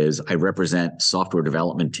 is I represent software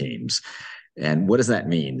development teams. And what does that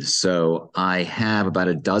mean? So I have about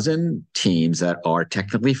a dozen teams that are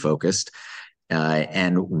technically focused.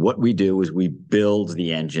 And what we do is we build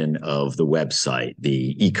the engine of the website,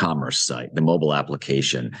 the e-commerce site, the mobile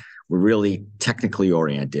application. We're really technically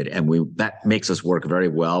oriented, and that makes us work very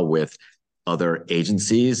well with other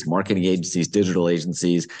agencies, marketing agencies, digital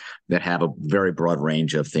agencies that have a very broad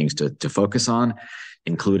range of things to focus on,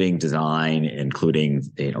 including design, including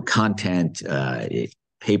content,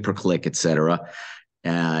 pay-per-click, et cetera.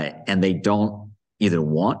 and they don't either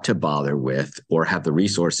want to bother with or have the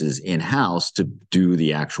resources in-house to do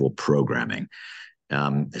the actual programming.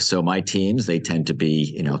 So my teams, they tend to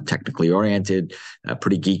be, technically oriented,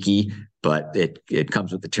 pretty geeky, but it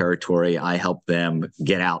comes with the territory. I help them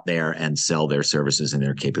get out there and sell their services and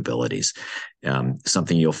their capabilities.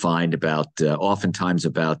 Something you'll find oftentimes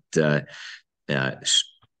about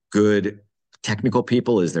good technical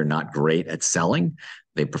people is they're not great at selling.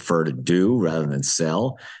 They prefer to do rather than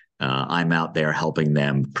sell. I'm out there helping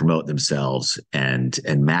them promote themselves and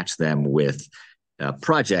match them with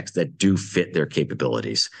projects that do fit their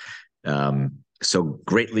capabilities. So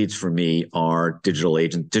great leads for me are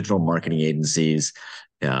digital marketing agencies,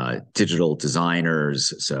 digital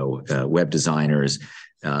designers, so web designers,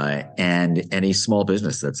 and any small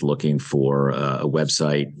business that's looking for a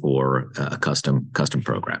website or a custom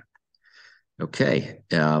program. Okay,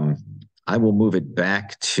 I will move it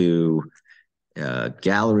back to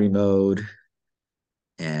gallery mode,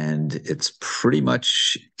 and it's pretty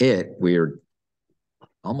much it. We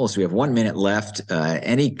have 1 minute left.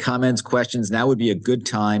 Any comments, questions? Now would be a good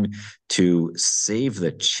time to save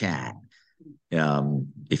the chat.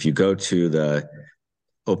 If you go to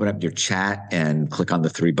open up your chat and click on the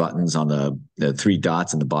three buttons on the three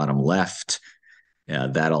dots in the bottom left,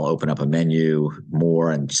 that'll open up a menu,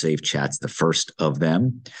 more, and save chat's the first of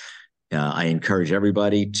them. I encourage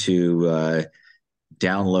everybody to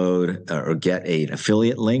download or get an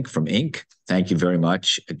affiliate link from Inc. Thank you very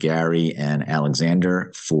much, Gary and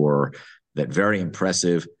Alexander, for that very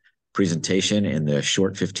impressive presentation in the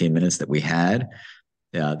short 15 minutes that we had.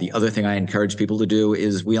 The other thing I encourage people to do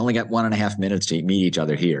is we only got 1.5 minutes to meet each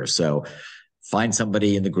other here. So find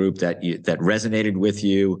somebody in the group that resonated with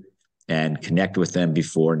you and connect with them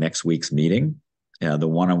before next week's meeting. The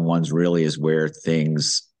one-on-ones really is where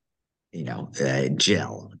things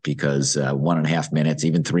gel, because 1.5 minutes,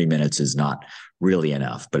 even 3 minutes is not really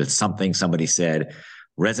enough, but it's something somebody said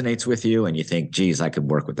resonates with you and you think, geez, I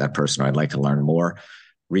could work with that person, or I'd like to learn more.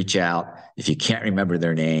 Reach out. If you can't remember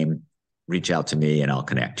their name, reach out to me and I'll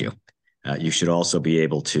connect you. You should also be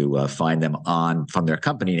able to find them from their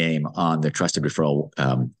company name on the Trusted Referral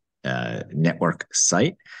Network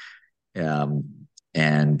site.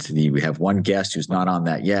 And we have one guest who's not on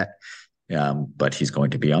that yet. But he's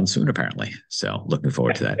going to be on soon, apparently. So looking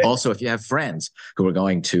forward to that. Also, if you have friends who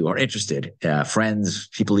are interested, friends,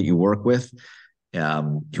 people that you work with,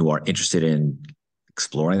 who are interested in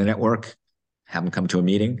exploring the network, have them come to a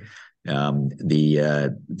meeting.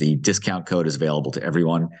 The discount code is available to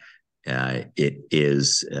everyone. It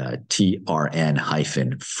is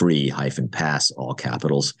TRN-free-pass, all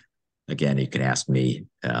capitals. Again, you can ask me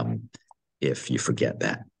if you forget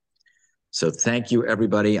that. So thank you,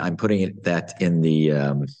 everybody. I'm putting that in the,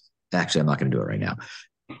 actually, I'm not going to do it right now.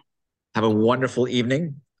 Have a wonderful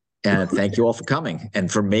evening, and thank you all for coming and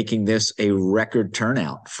for making this a record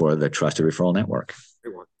turnout for the Trusted Referral Network.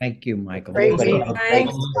 Thank you, Michael. Great meeting.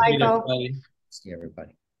 Thanks, Michael. See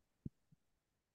everybody.